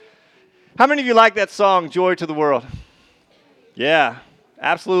How many of you like that song, Joy to the World? Yeah,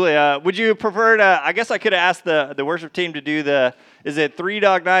 absolutely. Would you prefer to, I guess I could have asked the worship team to do is it Three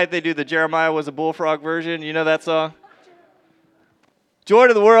Dog Night? They do the Jeremiah Was a Bullfrog version. You know that song? Joy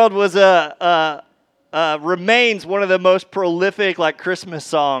to the World was remains one of the most prolific Christmas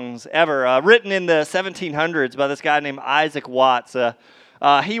songs ever, written in the 1700s by this guy named Isaac Watts.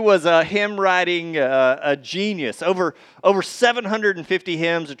 He was a hymn writing a genius. Over 750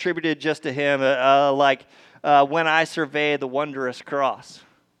 hymns attributed just to him, When I Survey the Wondrous Cross.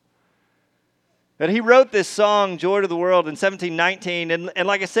 But he wrote this song, Joy to the World, in 1719, and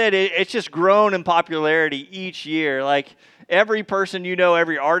like I said, it's just grown in popularity each year. Like, every person you know,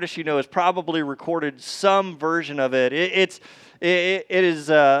 every artist you know has probably recorded some version of it. It is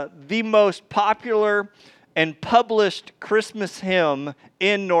the most popular and published Christmas hymn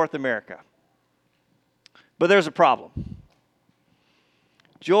in North America. But there's a problem.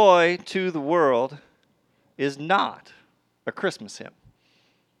 Joy to the World is not a Christmas hymn.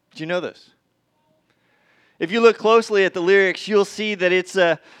 Did you know this? If you look closely at the lyrics, you'll see that it's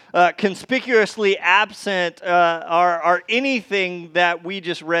conspicuously absent are anything that we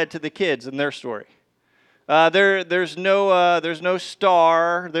just read to the kids in their story. There's no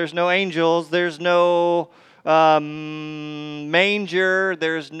star, there's no angels, there's no manger,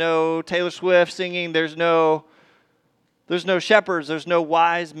 there's no Taylor Swift singing, there's no shepherds, there's no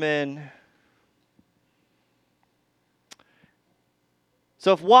wise men.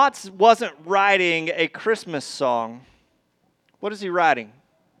 So if Watts wasn't writing a Christmas song, what is he writing?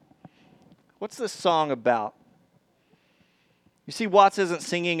 What's this song about? You see, Watts isn't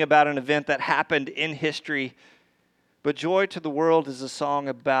singing about an event that happened in history, but Joy to the World is a song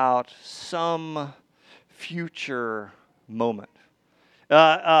about some future moment.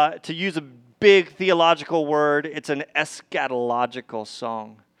 To use a big theological word, it's an eschatological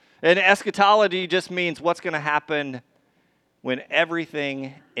song. And eschatology just means what's going to happen when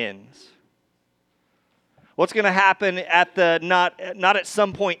everything ends. What's going to happen at not at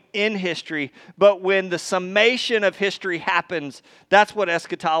some point in history, but when the summation of history happens, that's what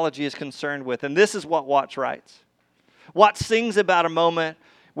eschatology is concerned with. And this is what Watts writes. Watts sings about a moment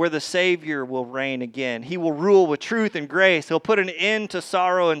where the Savior will reign again. He will rule with truth and grace. He'll put an end to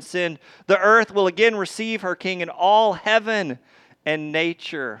sorrow and sin. The earth will again receive her King, and all heaven and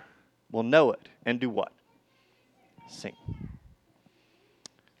nature will know it and do what? Sing.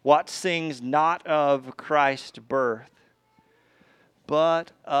 Watts sings not of Christ's birth,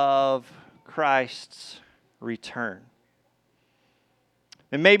 but of Christ's return.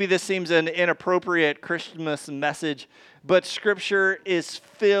 And maybe this seems an inappropriate Christmas message, but Scripture is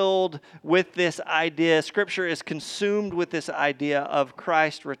filled with this idea. Scripture is consumed with this idea of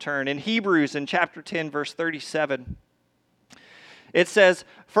Christ's return. In Hebrews, in chapter 10, verse 37, it says,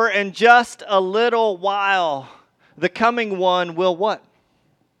 "For in just a little while, the coming one will" what?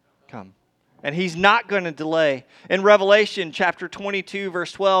 Come. And he's not going to delay. In Revelation chapter 22,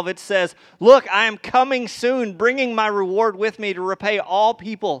 verse 12, it says, "Look, I am coming soon, bringing my reward with me to repay all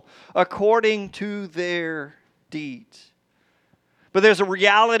people according to their deeds." But there's a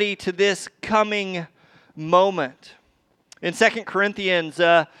reality to this coming moment. In 2 Corinthians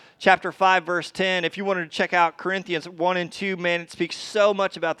chapter 5, verse 10, if you wanted to check out Corinthians 1 and 2, man, it speaks so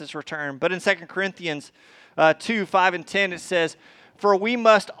much about this return. But in 2 Corinthians 2, 5 and 10, it says, "For we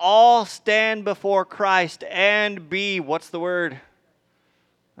must all stand before Christ and be," what's the word?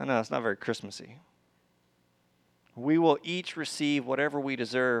 I know, it's not very Christmassy. "We will each receive whatever we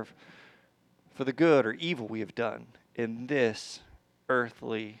deserve for the good or evil we have done in this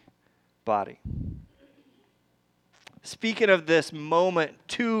earthly body." Speaking of this moment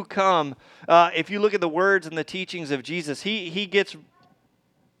to come, if you look at the words and the teachings of Jesus, he gets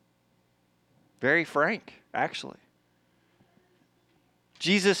very frank, actually.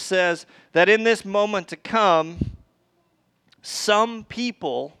 Jesus says that in this moment to come, some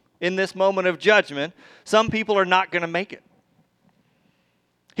people, in this moment of judgment, some people are not going to make it.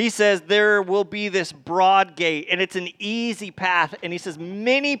 He says there will be this broad gate, and it's an easy path, and he says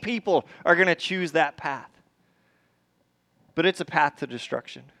many people are going to choose that path. But it's a path to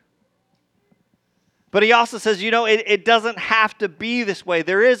destruction. But he also says, it doesn't have to be this way.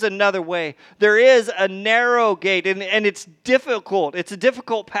 There is another way. There is a narrow gate, and it's difficult. It's a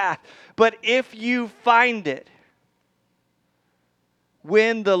difficult path. But if you find it,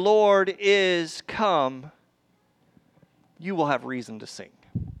 when the Lord is come, you will have reason to sing.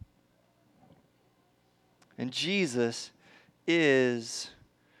 And Jesus is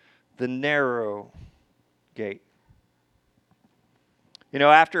the narrow gate. You know,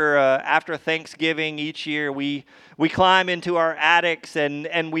 after Thanksgiving each year, we climb into our attics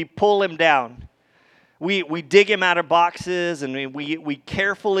and we pull him down. We dig him out of boxes and we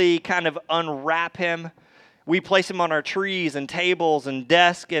carefully kind of unwrap him. We place him on our trees and tables and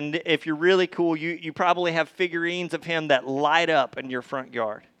desks, and if you're really cool, you probably have figurines of him that light up in your front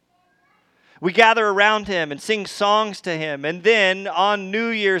yard. We gather around him and sing songs to him, and then on New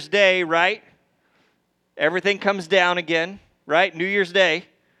Year's Day, right, everything comes down again, right? New Year's Day,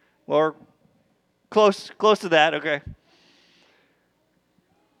 or close to that, okay.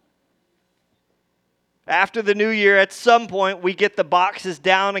 After the new year, at some point, we get the boxes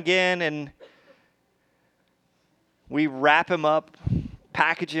down again, and we wrap him up,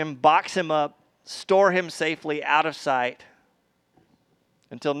 package him, box him up, store him safely out of sight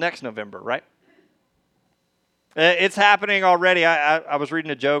until next November, right? It's happening already. I was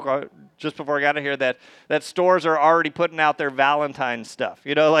reading a joke just before I got in here that stores are already putting out their Valentine's stuff.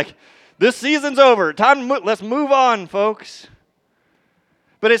 You know, like, this season's over. Let's move on, folks.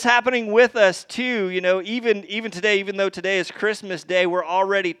 But it's happening with us too. You know, even today, even though today is Christmas Day, we're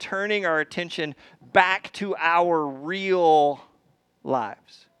already turning our attention back to our real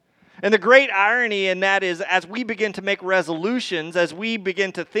lives. And the great irony in that is, as we begin to make resolutions, as we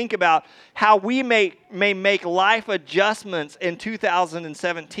begin to think about how we may make life adjustments in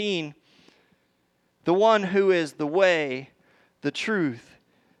 2017, the one who is the way, the truth,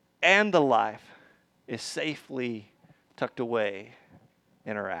 and the life is safely tucked away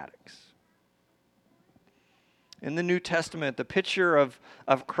in our attics. In the New Testament, the picture of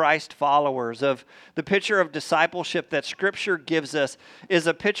Christ followers, of the picture of discipleship that Scripture gives us, is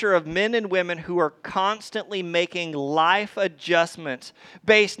a picture of men and women who are constantly making life adjustments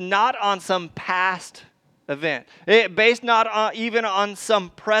based not on some past event, based not even on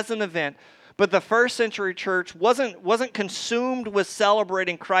some present event. But the first century church wasn't consumed with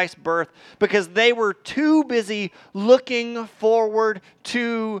celebrating Christ's birth because they were too busy looking forward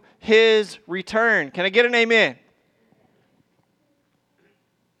to his return. Can I get an amen?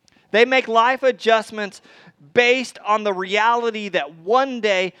 They make life adjustments based on the reality that one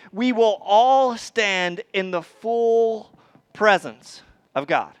day we will all stand in the full presence of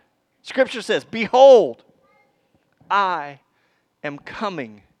God. Scripture says, "Behold, I am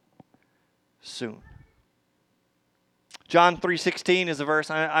coming soon." John 3:16 is a verse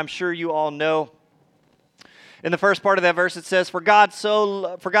I'm sure you all know. In the first part of that verse it says, For God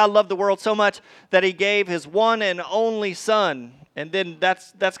loved the world so much that he gave his one and only Son." And then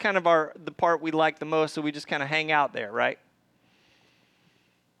that's kind of the part we like the most, so we just kind of hang out there, right?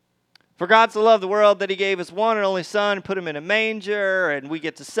 For God so loved the world that he gave his one and only Son, put him in a manger, and we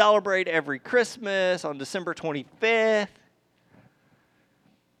get to celebrate every Christmas on December 25th.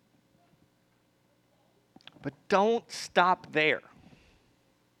 But don't stop there,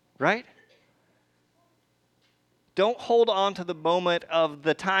 right? Don't hold on to the moment of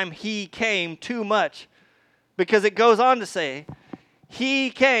the time he came too much, because it goes on to say, he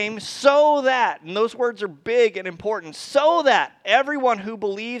came so that, and those words are big and important, so that everyone who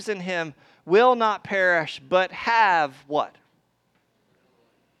believes in him will not perish, but have what?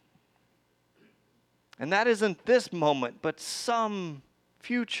 And that isn't this moment, but some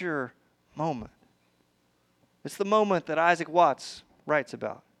future moment. It's the moment that Isaac Watts writes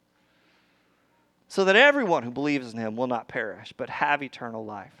about. So that everyone who believes in him will not perish, but have eternal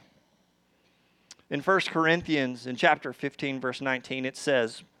life. In 1 Corinthians, in chapter 15, verse 19, it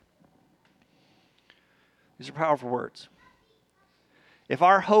says, these are powerful words. If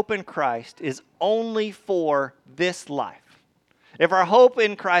our hope in Christ is only for this life, if our hope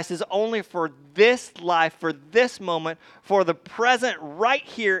in Christ is only for this life, for this moment, for the present right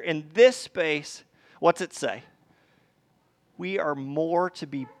here in this space, what's it say? We are more to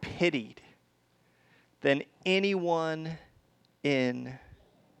be pitied than anyone in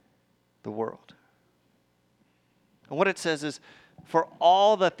the world. And what it says is, for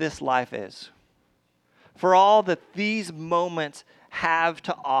all that this life is, for all that these moments have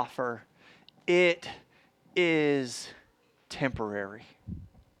to offer, it is temporary.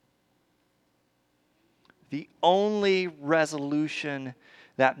 The only resolution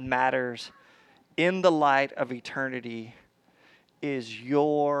that matters in the light of eternity is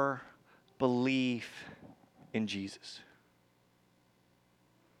your belief in Jesus.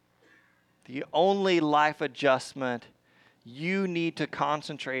 The only life adjustment you need to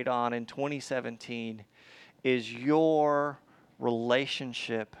concentrate on in 2017 is your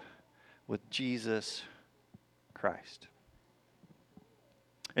relationship with Jesus Christ.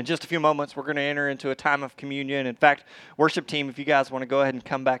 In just a few moments, we're going to enter into a time of communion. In fact, worship team, if you guys want to go ahead and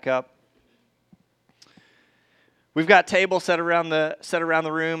come back up. We've got tables set around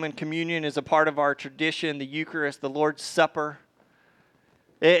the room, and communion is a part of our tradition, the Eucharist, the Lord's Supper.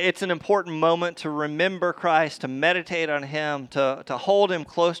 It's an important moment to remember Christ, to meditate on Him, to hold Him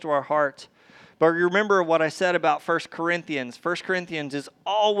close to our hearts. But remember what I said about 1 Corinthians. 1 Corinthians is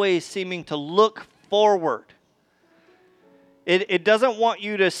always seeming to look forward. It doesn't want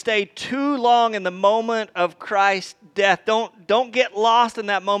you to stay too long in the moment of Christ's death. Don't get lost in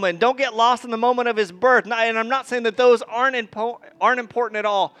that moment. Don't get lost in the moment of His birth. And I'm not saying that those aren't important at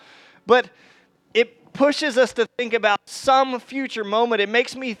all. But it pushes us to think about some future moment. It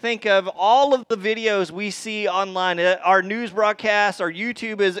makes me think of all of the videos we see online. Our news broadcasts, our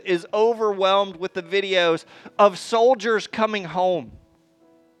YouTube is overwhelmed with the videos of soldiers coming home.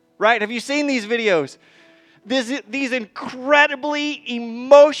 Right? Have you seen these videos? These incredibly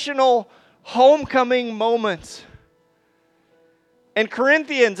emotional homecoming moments. And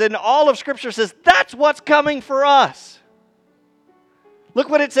Corinthians and all of Scripture says that's what's coming for us. Look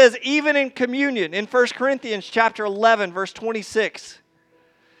what it says even in communion in 1 Corinthians chapter 11, verse 26.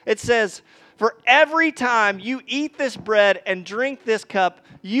 It says, "For every time you eat this bread and drink this cup,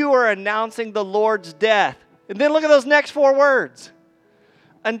 you are announcing the Lord's death." And then look at those next four words.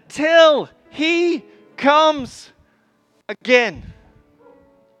 "Until He comes again."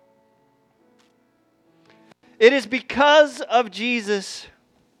 It is because of Jesus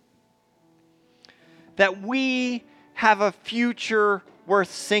that we have a future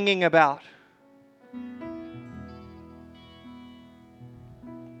worth singing about.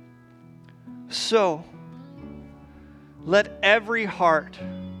 So, let every heart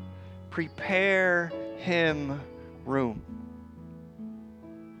prepare Him room.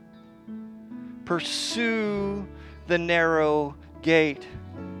 Pursue the narrow gate.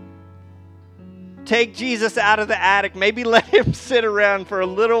 Take Jesus out of the attic. Maybe let Him sit around for a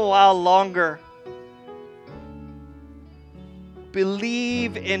little while longer.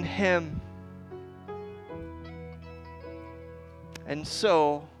 Believe in Him. And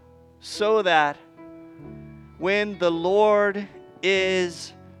so that when the Lord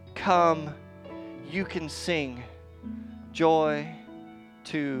is come, you can sing joy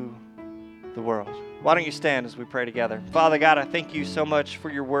to the world. Why don't you stand as we pray together? Father God, I thank You so much for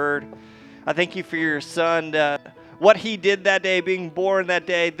Your word. I thank You for Your Son, what He did that day, being born that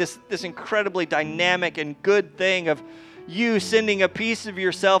day, this incredibly dynamic and good thing of You sending a piece of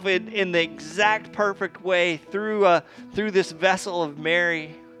Yourself in the exact perfect way through this vessel of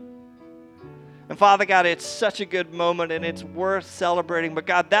Mary. And Father God, it's such a good moment and it's worth celebrating. But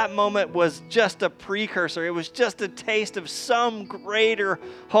God, that moment was just a precursor. It was just a taste of some greater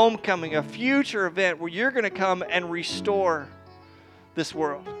homecoming, a future event where You're going to come and restore this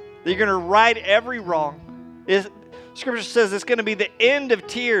world. You're going to right every wrong. Scripture says it's going to be the end of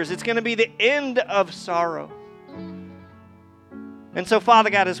tears. It's going to be the end of sorrow. And so, Father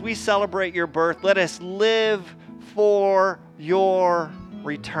God, as we celebrate Your birth, let us live for Your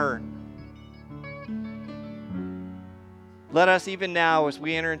return. Let us, even now, as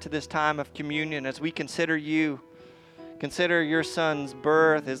we enter into this time of communion, as we consider You, consider Your Son's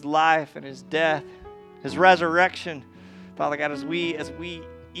birth, His life and His death, His resurrection. Father God, as we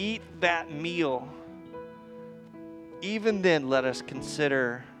eat that meal, even then let us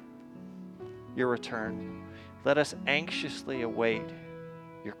consider Your return. Let us anxiously await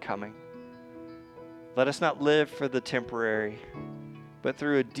Your coming. Let us not live for the temporary, but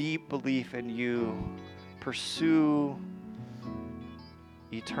through a deep belief in You, pursue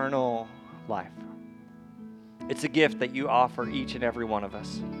eternal life. It's a gift that You offer each and every one of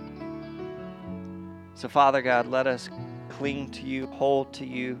us. So, Father God, let us cling to You, hold to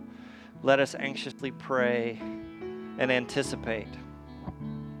You. Let us anxiously pray and anticipate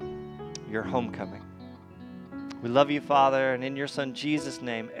Your homecoming. We love You, Father, and in Your Son Jesus'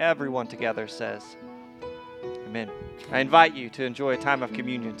 name, everyone together says, Amen. I invite you to enjoy a time of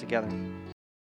communion together.